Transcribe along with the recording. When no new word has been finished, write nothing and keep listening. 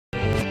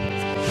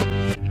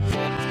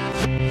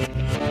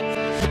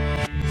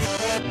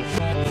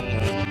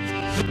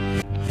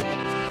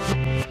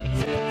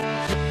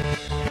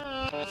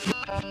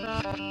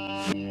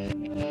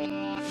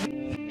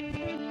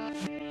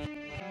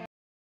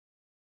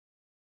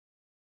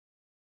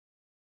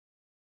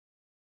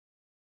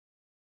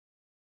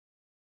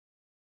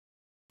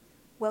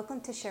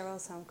Welcome to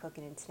Cheryl's Home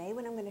Cooking, and today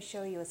what I'm going to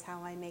show you is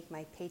how I make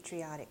my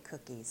patriotic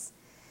cookies.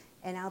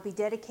 And I'll be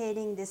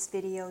dedicating this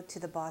video to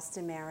the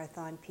Boston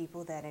Marathon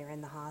people that are in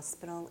the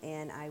hospital,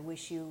 and I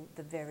wish you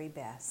the very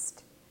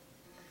best.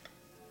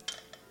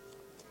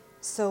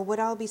 So what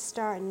I'll be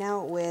starting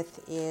out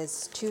with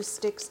is 2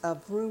 sticks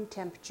of room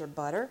temperature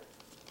butter.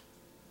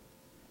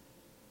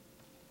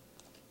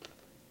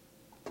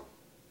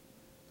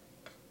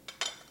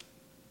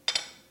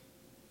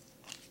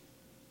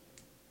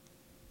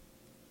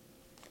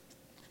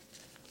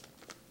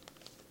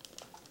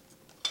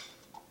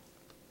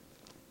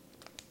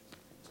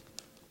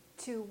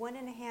 To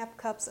 1½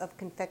 cups of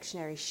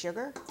confectionery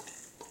sugar,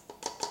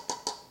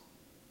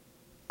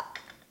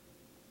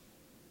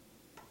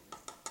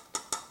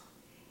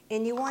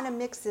 and you want to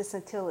mix this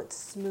until it's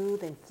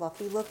smooth and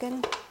fluffy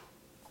looking.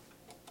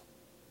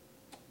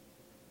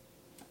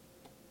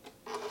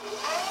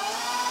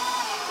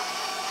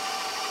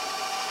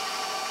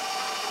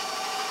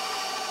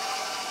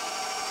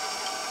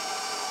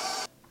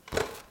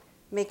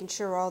 Making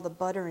sure all the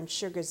butter and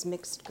sugar is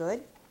mixed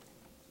good.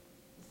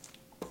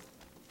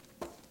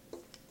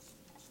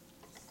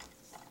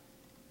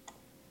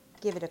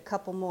 Give it a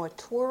couple more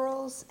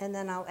twirls, and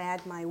then I'll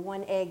add my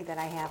 1 egg that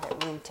I have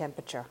at room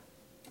temperature.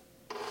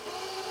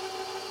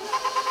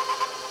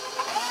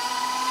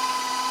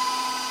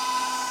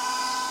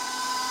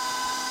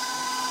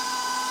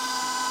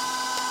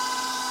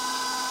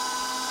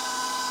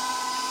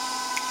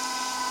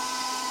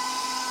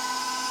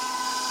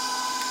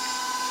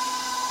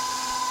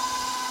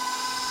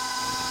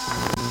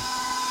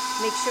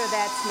 Make sure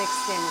that's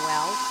mixed in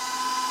well.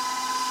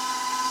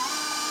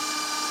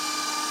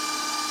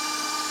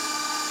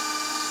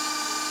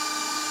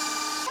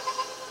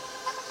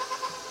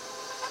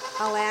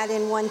 I'll add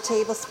in 1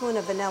 tablespoon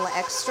of vanilla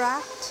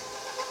extract.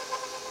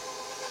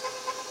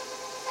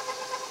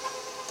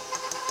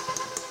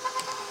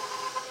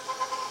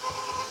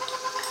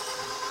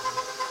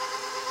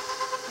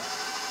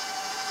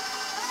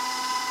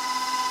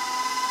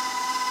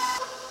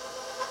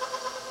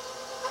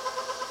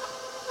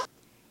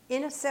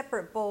 In a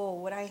separate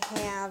bowl, what I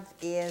have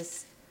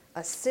is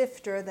a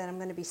sifter that I'm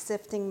going to be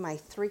sifting my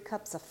 3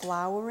 cups of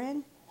flour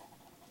in.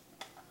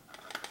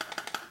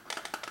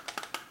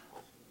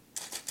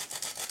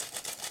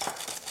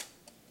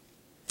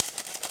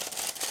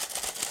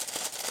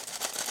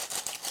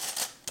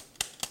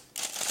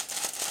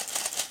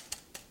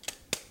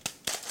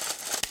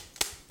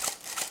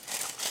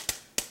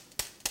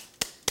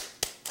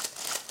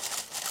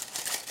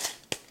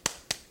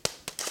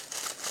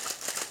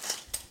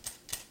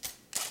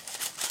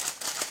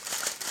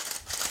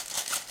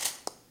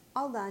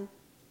 All done.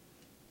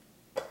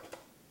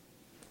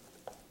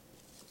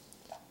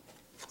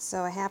 So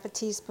 ½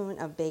 teaspoon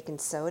of baking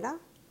soda,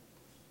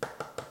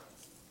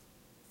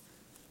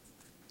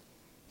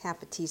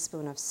 ½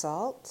 teaspoon of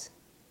salt,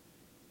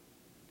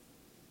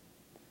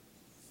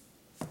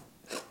 I'll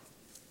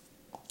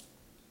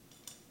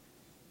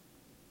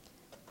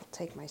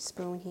take my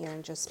spoon here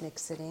and just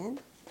mix it in.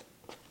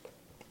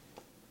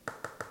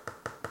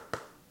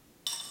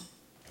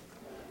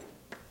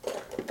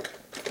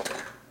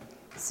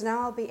 So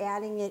now I'll be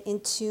adding it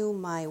into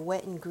my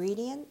wet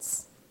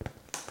ingredients.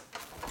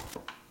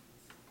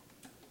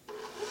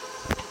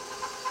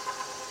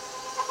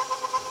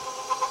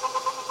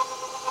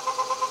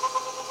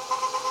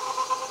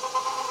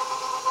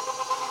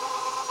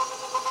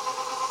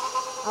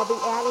 I'll be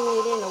adding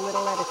it in a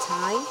little at a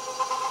time.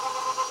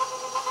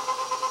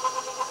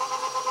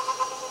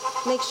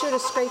 Make sure to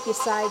scrape your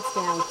sides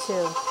down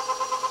too.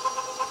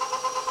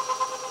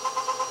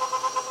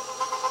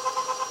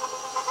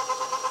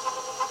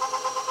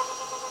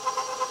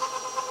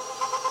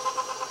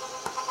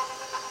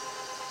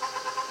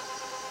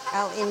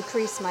 I'll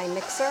increase my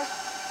mixer.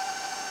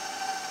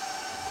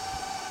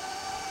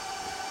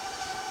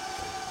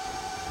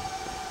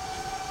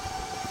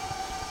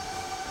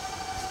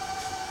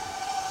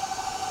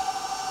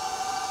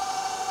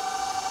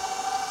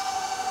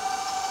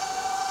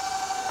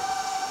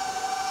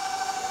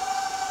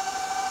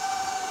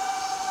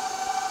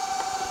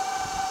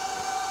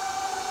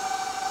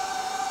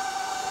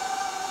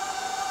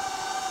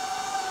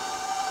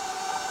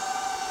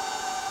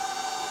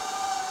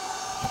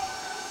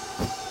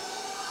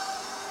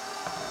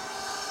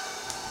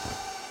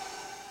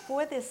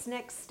 For this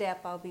next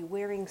step, I'll be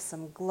wearing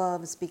some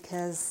gloves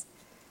because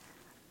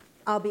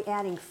I'll be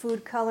adding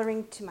food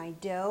coloring to my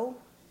dough,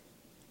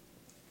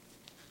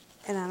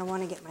 and I don't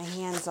want to get my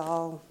hands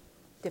all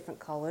different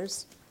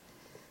colors.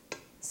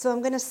 So I'm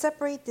going to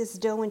separate this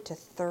dough into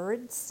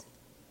thirds.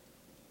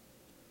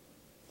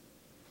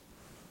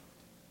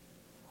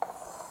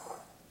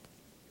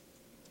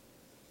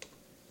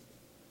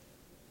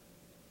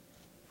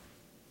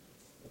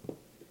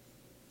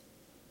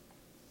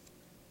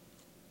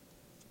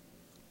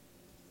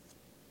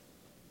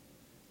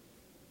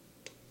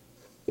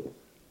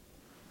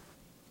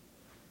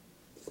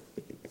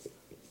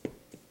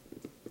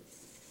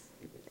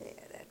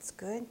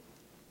 Good.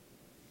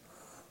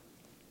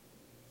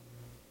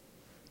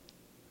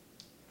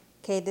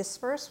 Okay, this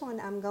first one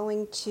I'm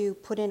going to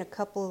put in a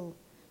couple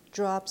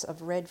drops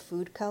of red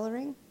food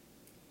coloring.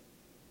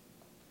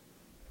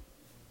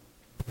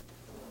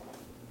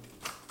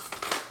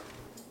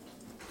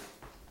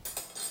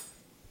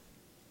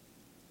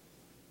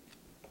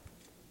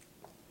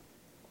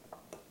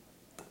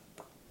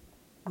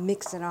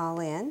 Mix it all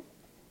in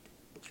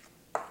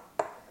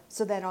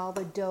so that all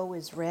the dough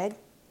is red.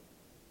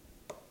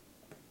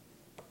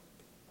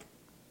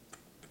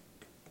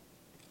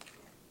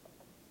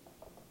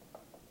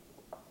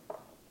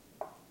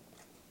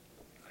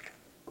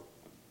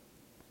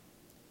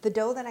 The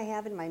dough that I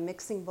have in my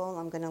mixing bowl,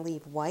 I'm going to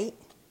leave white.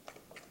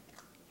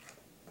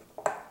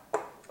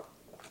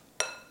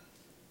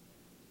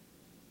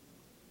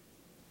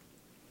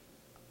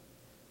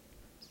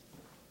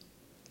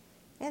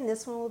 And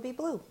this one will be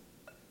blue.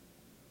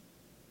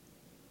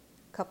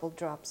 A couple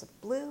drops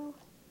of blue.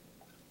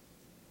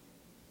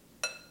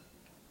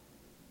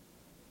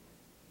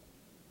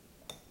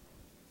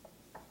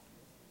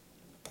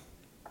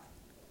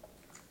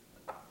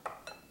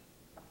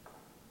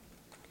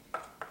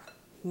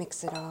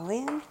 Mix it all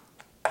in.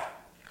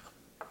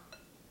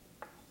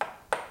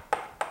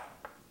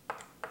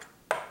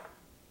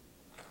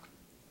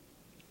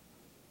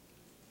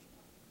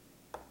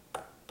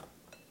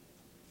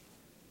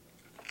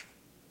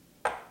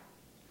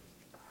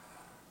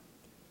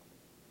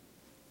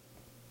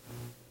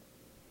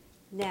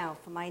 Now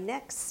for my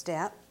next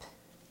step,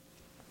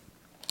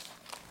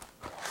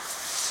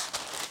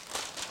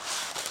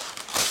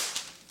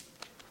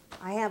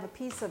 I have a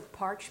piece of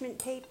parchment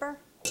paper.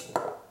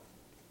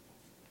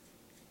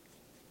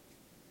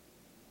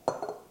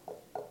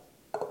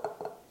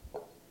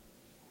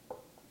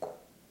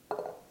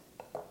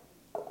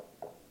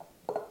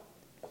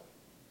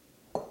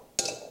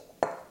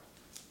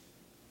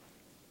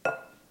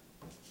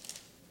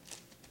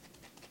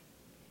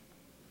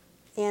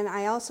 And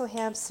I also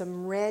have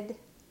some red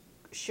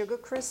sugar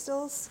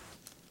crystals.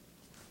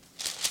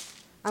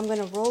 I'm going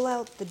to roll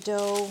out the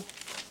dough.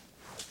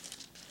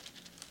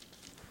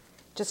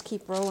 Just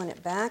keep rolling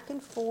it back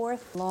and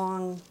forth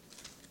along.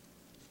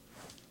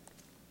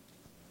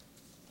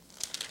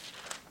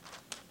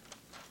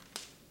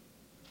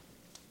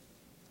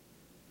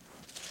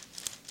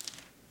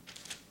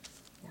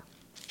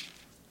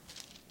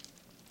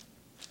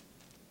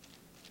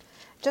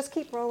 Just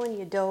keep rolling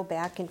your dough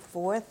back and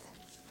forth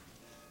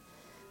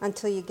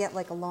until you get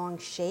like a long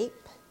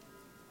shape.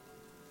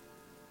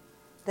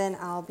 Then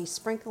I'll be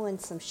sprinkling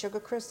some sugar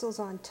crystals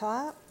on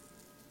top.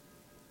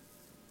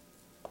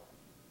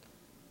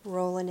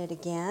 Rolling it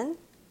again.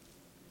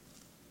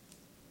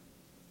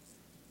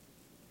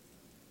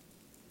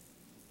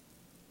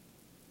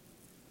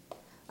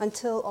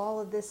 Until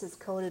all of this is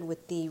coated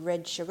with the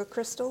red sugar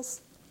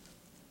crystals.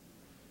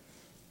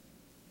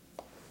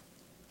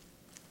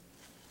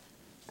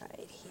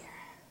 Right here.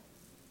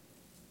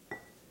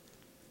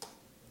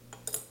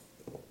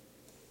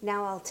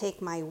 Now I'll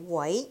take my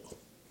white.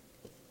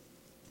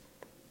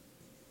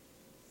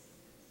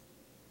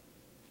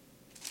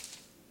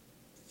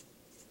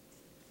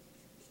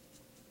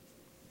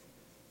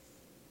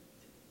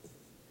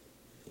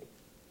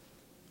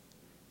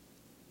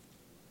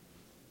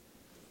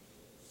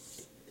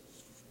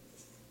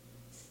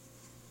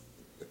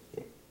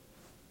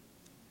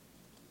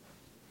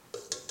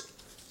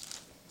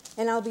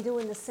 And I'll be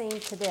doing the same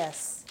to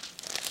this.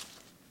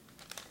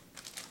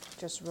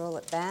 Just roll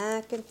it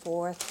back and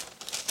forth.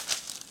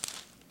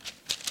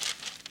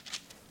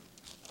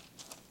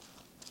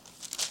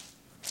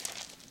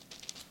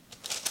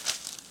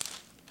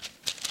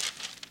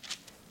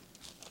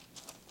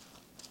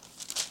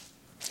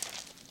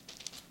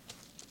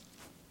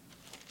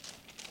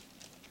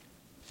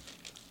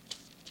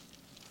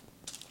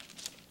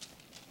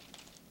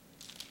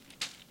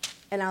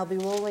 And I'll be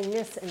rolling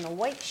this in the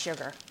white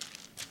sugar.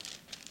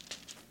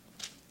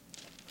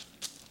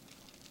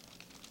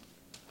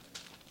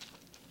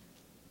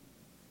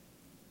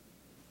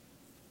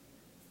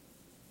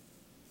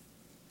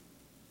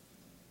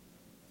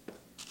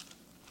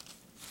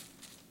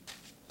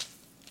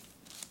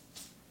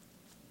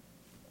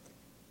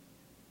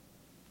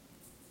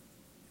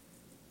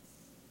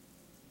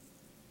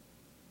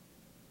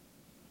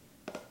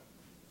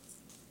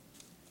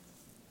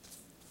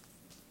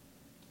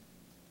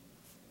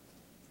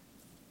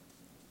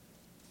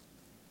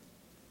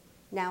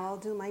 Now I'll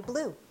do my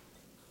blue.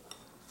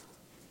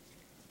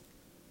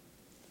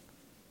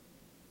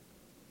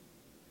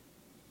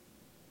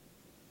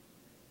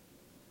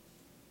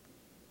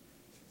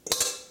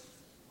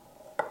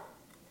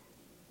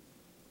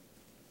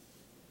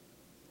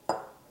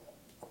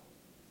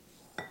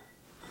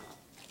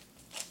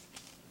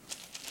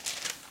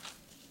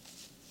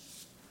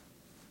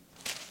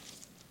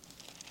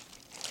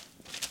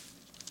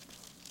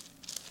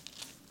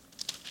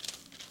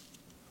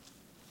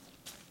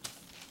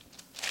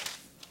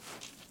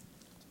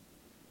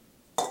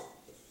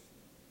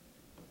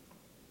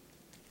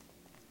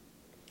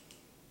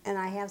 And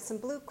I have some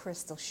blue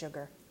crystal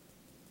sugar.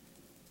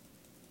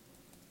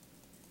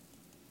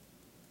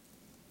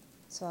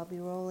 So So I'll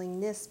be rolling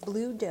this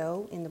blue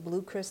dough in the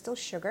blue crystal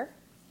sugar.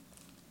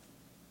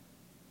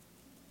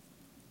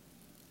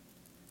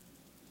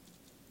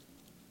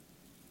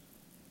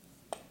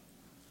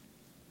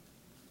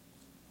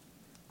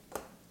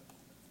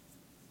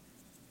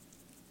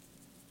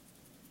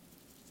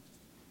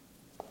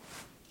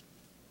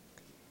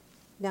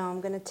 Now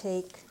I'm going to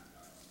take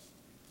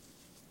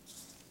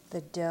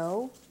the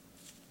dough,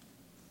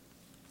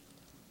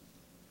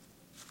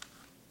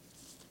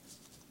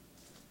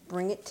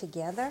 bring it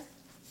together,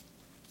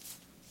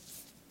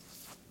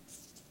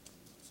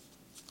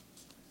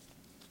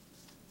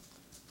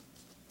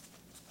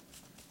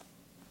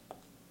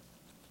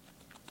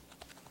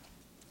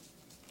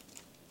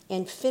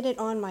 and fit it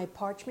on my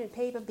parchment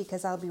paper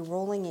because I'll be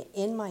rolling it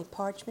in my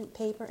parchment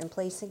paper and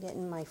placing it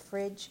in my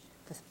fridge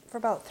for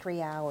about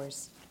 3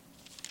 hours.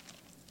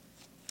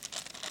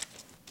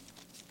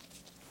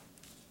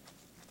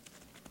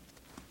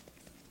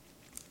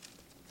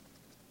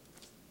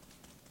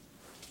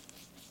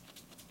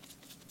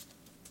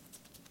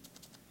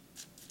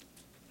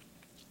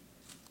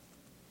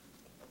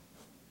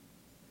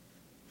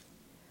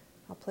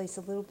 I'll place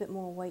a little bit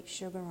more white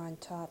sugar on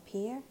top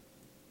here.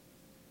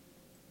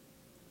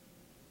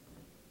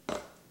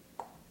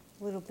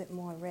 A little bit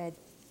more red.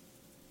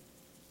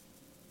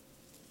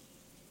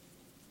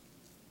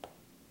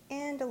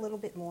 And a little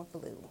bit more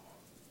blue.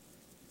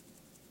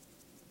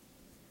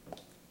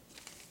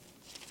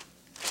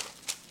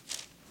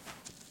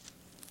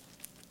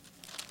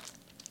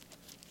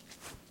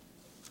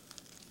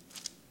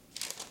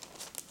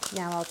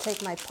 Now I'll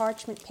take my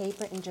parchment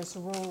paper and just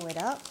roll it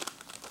up.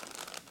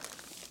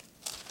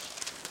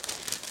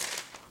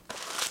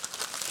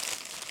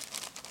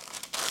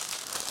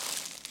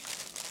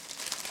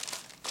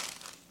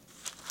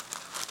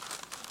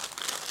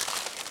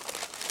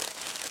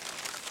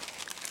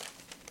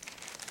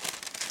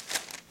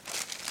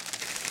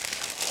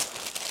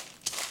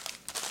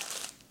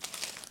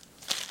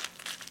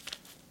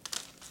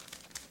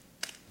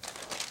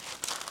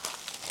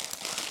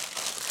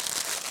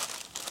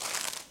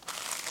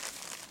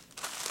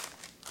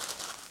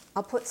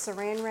 I'll put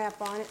saran wrap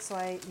on it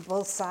so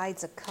both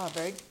sides are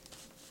covered.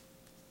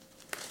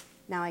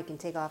 Now I can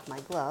take off my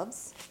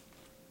gloves.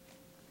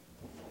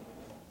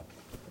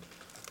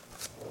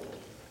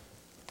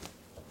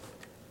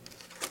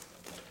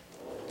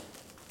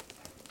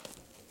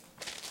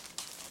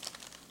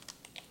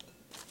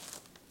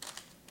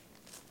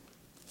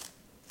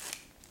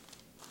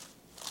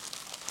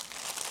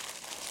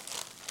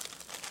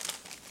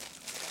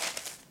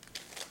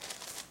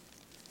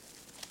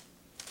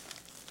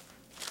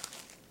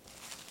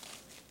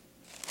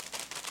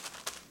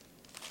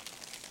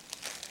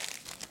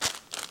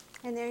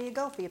 And there you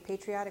go for your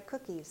patriotic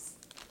cookies.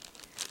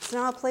 So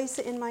now I'll place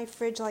it in my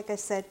fridge, like I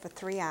said, for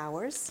 3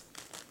 hours.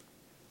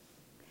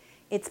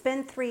 It's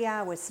been 3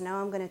 hours, so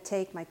now I'm going to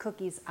take my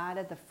cookies out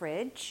of the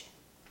fridge.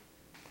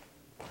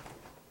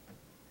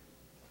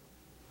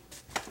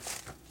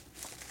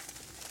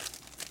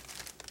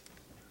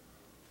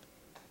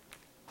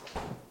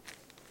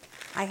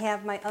 I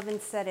have my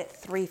oven set at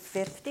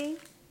 350.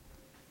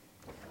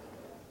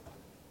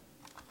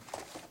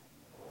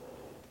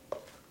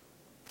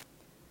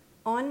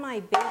 On my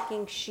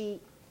baking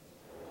sheet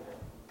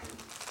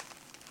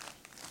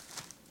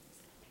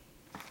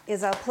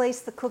I'll place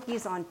the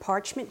cookies on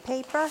parchment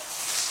paper.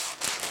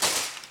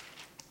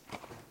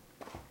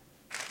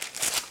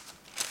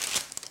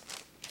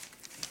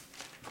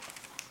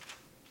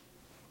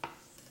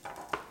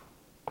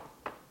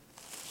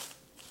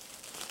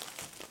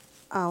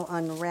 I'll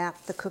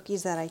unwrap the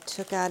cookies that I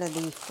took out of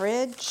the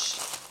fridge.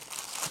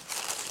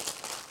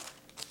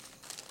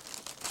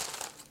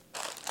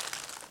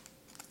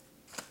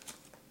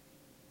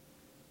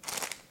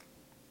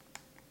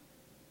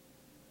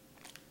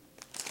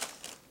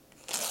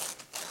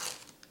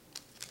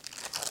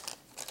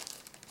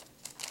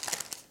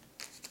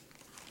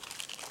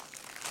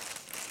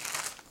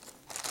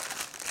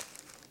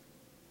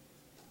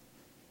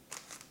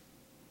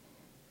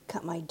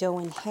 Cut my dough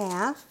in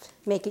half,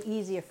 make it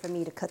easier for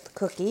me to cut the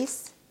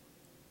cookies.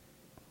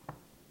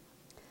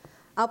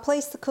 I'll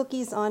place the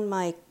cookies on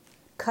my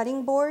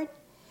cutting board,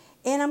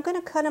 and I'm going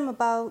to cut them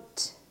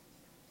about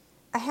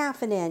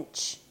 1/2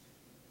 inch.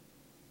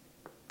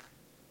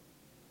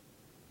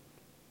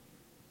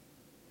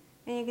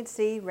 And you can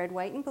see red,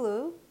 white, and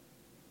blue.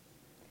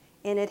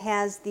 And it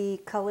has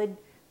the colored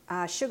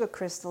sugar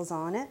crystals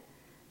on it.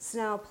 So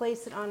now I'll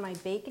place it on my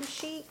baking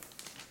sheet.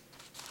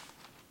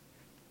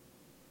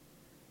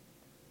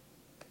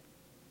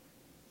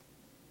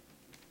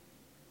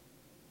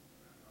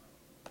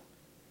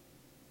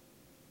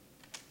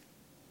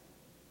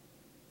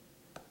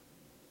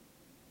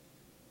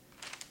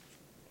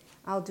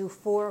 I'll do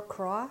 4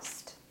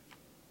 across.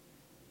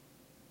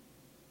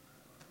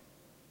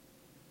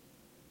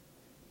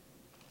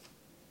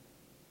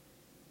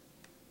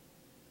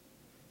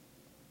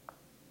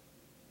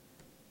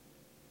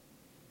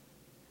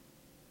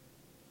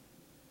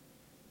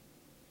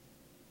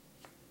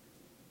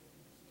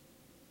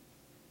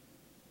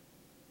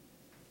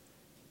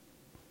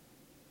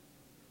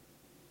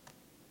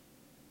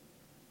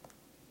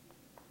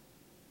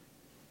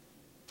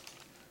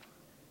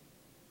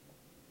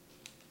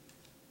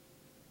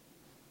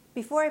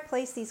 Before I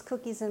place these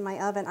cookies in my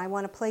oven, I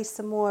want to place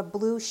some more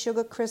blue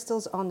sugar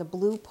crystals on the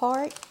blue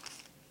part.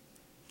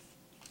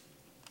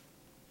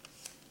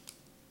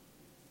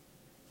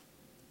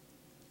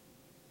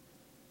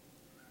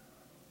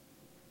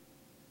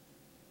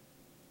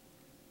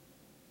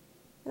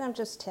 And I'm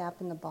just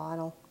tapping the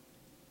bottle.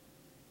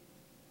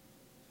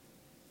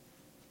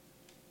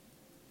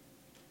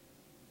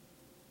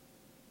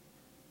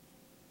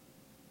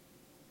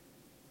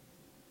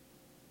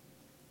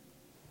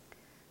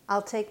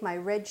 I'll take my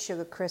red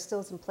sugar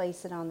crystals and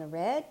place it on the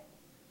red.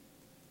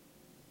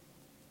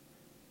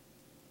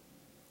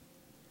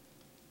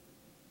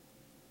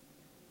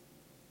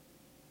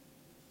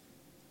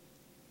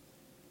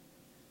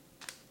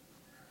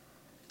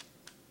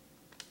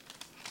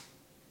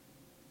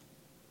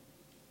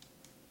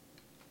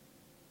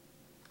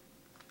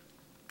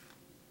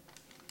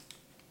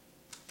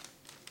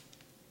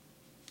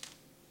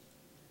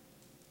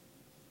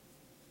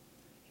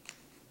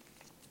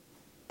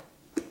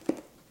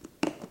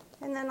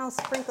 And then I'll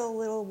sprinkle a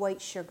little white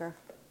sugar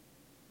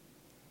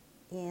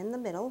in the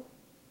middle.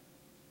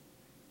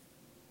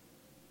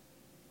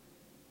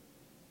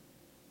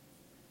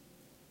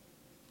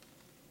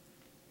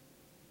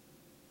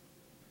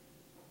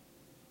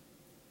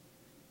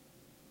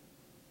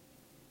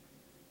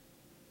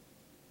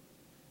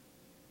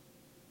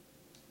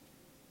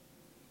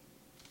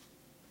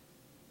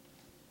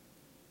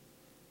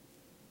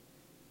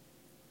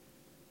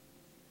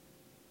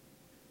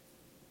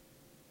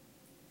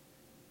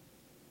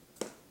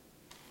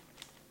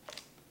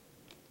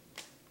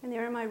 And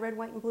there are my red,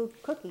 white, and blue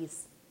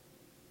cookies.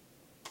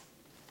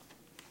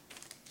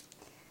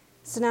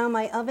 So now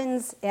my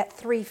oven's at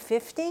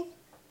 350.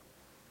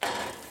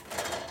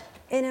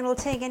 And it'll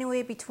take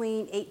anywhere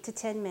between 8 to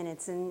 10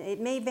 minutes. And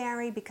it may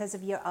vary because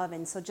of your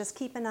oven, so just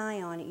keep an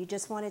eye on it. You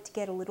just want it to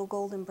get a little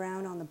golden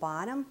brown on the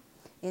bottom.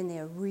 And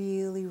they're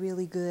really,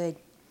 really good.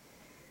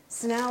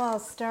 So now I'll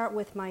start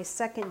with my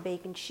second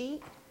baking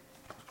sheet.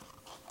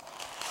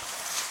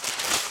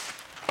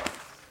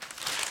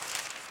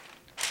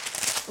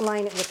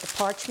 Line it with the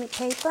parchment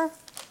paper.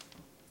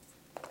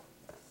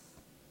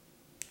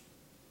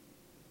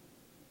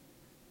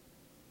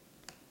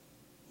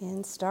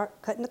 And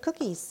start cutting the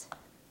cookies.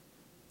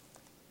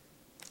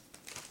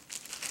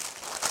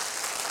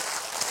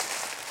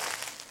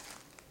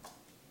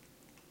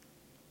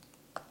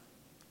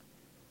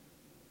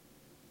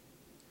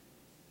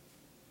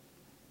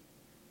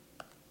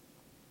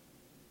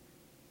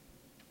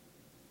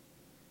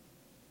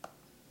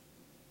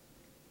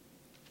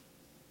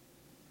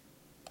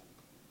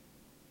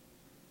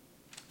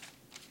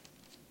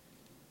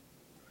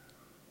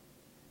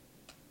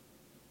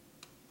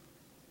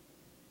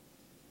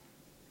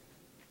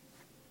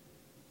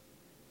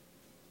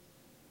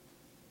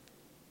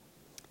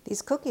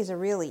 These cookies are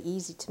really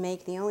easy to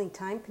make. The only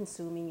time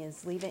consuming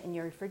is leave it in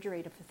your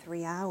refrigerator for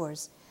 3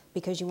 hours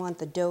because you want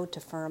the dough to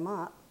firm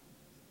up.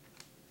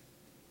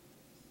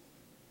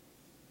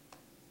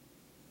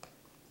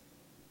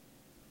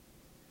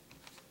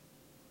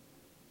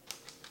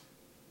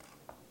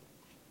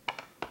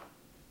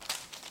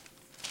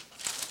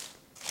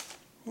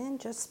 And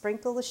just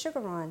sprinkle the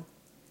sugar on.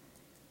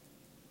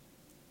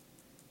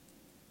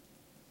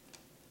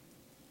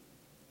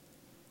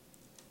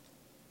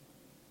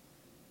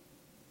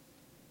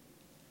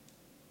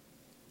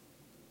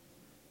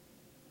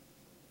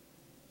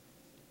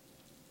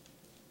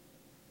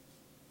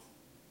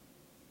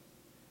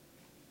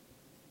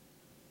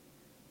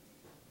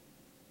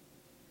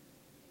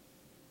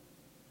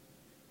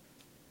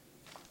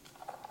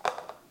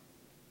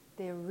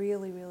 They're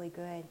really, really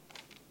good.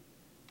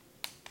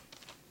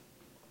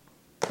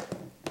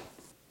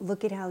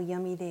 Look at how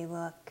yummy they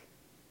look.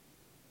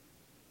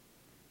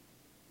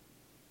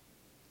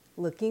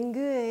 Looking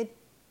good.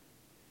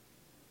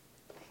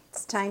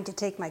 It's time to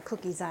take my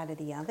cookies out of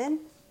the oven.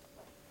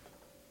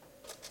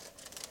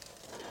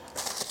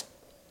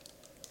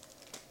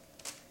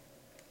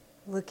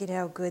 Look at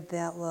how good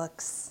that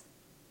looks.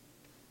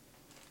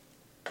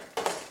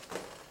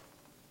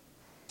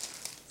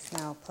 So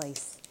now I'll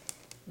place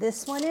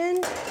this one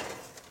in.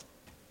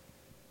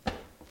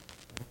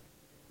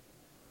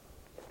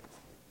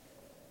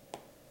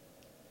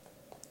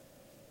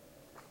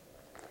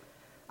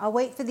 I'll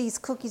wait for these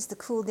cookies to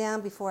cool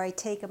down before I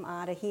take them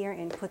out of here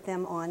and put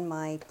them on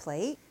my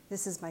plate.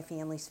 This is my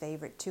family's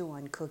favorite too,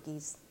 on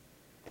cookies.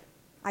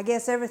 I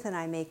guess everything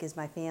I make is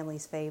my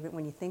family's favorite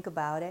when you think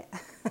about it.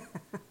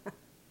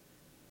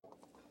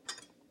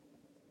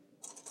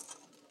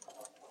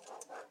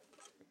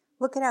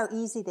 Look at how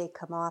easy they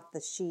come off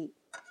the sheet.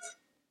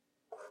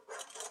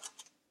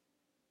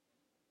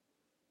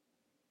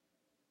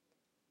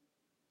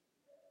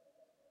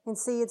 And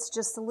see, it's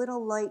just a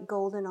little light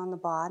golden on the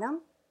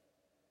bottom.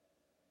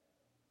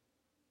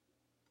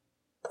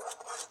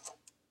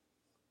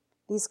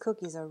 These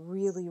cookies are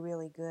really,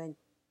 really good.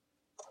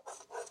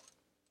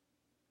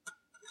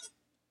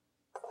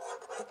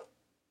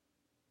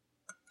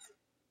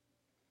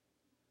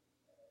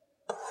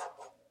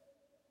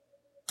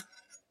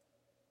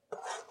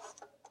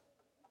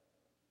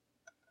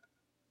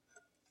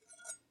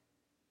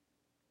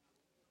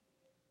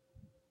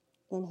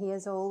 And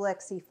here's old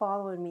Lexi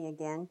following me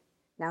again.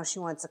 Now she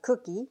wants a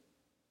cookie.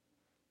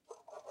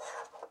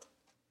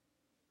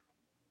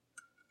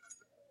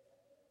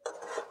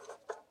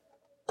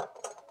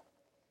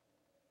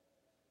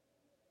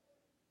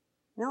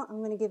 No, I'm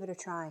going to give it a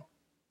try.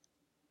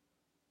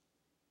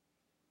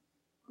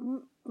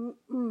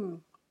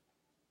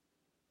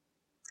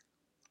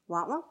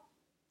 Want one?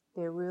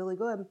 They're really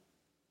good.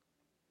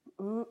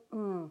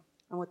 And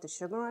with the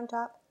sugar on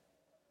top.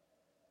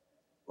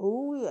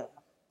 Oh yeah.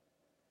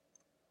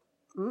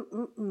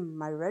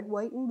 My red,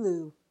 white, and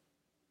blue.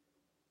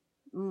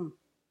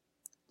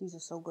 These are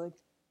so good.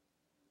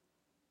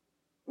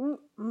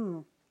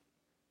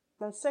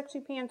 Does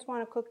Sexy Pants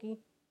want a cookie?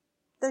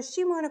 Does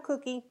she want a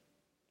cookie?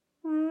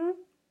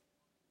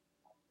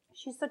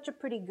 She's such a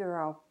pretty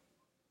girl.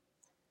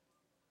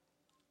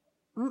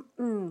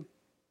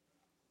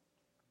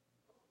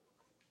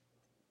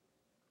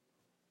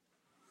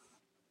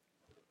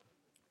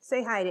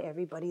 Say hi to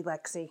everybody,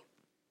 Lexi.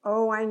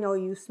 Oh, I know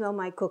you smell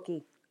my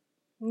cookie.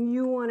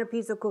 You want a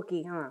piece of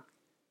cookie, huh?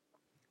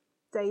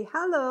 Say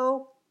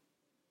hello.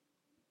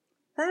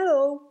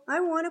 Hello,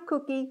 I want a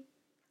cookie.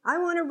 I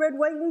want a red,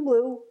 white, and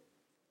blue.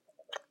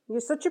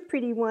 You're such a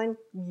pretty one.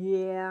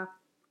 Yeah.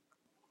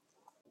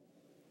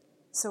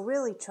 So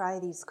really try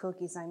these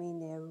cookies. I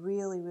mean, they're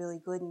really, really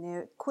good, and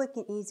they're quick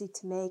and easy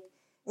to make,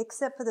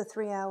 except for the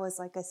 3 hours,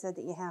 like I said,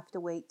 that you have to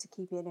wait to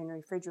keep it in the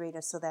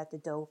refrigerator so that the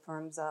dough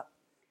firms up.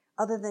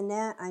 Other than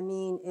that, I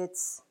mean,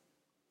 it's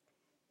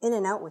in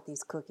and out with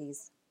these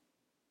cookies.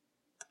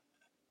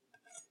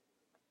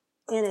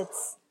 And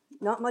it's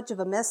not much of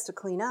a mess to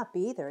clean up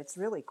either. It's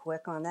really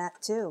quick on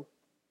that too.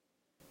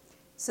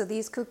 So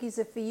these cookies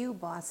are for you,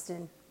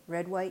 Boston.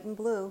 Red, white, and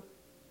blue.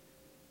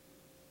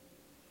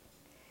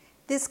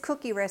 This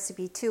cookie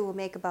recipe too will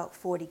make about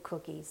 40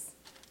 cookies.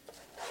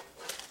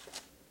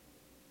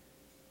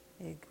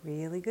 They're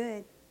really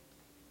good.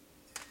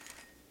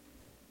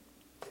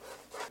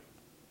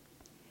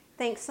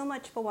 Thanks so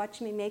much for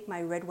watching me make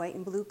my red, white,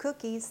 and blue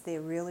cookies.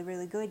 They're really,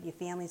 really good. Your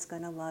family's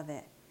going to love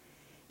it.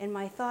 And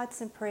my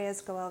thoughts and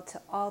prayers go out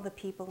to all the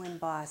people in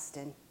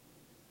Boston.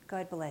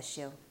 God bless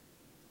you.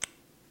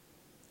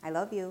 I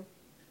love you.